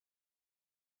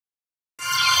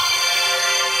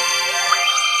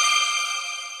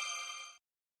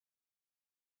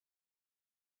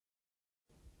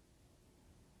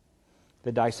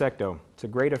the Disecto. It's a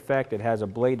great effect. It has a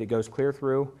blade that goes clear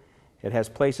through. It has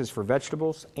places for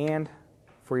vegetables and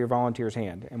for your volunteer's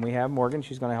hand. And we have Morgan.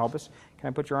 She's going to help us. Can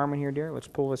I put your arm in here, dear? Let's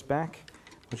pull this back.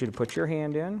 I want you to put your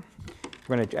hand in.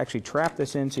 We're going to actually trap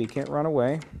this in so you can't run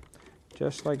away.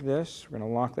 Just like this. We're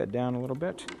going to lock that down a little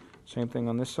bit. Same thing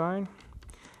on this side.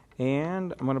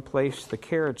 And I'm going to place the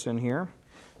carrots in here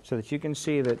so that you can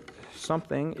see that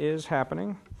something is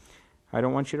happening. I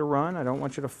don't want you to run. I don't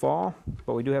want you to fall.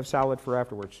 But we do have salad for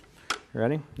afterwards. You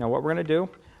ready? Now what we're going to do,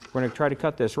 we're going to try to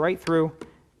cut this right through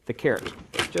the carrot.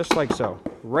 Just like so.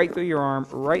 Right through your arm,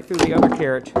 right through the other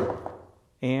carrot.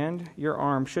 And your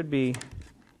arm should be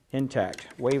intact.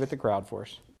 Wave at the crowd for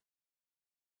us.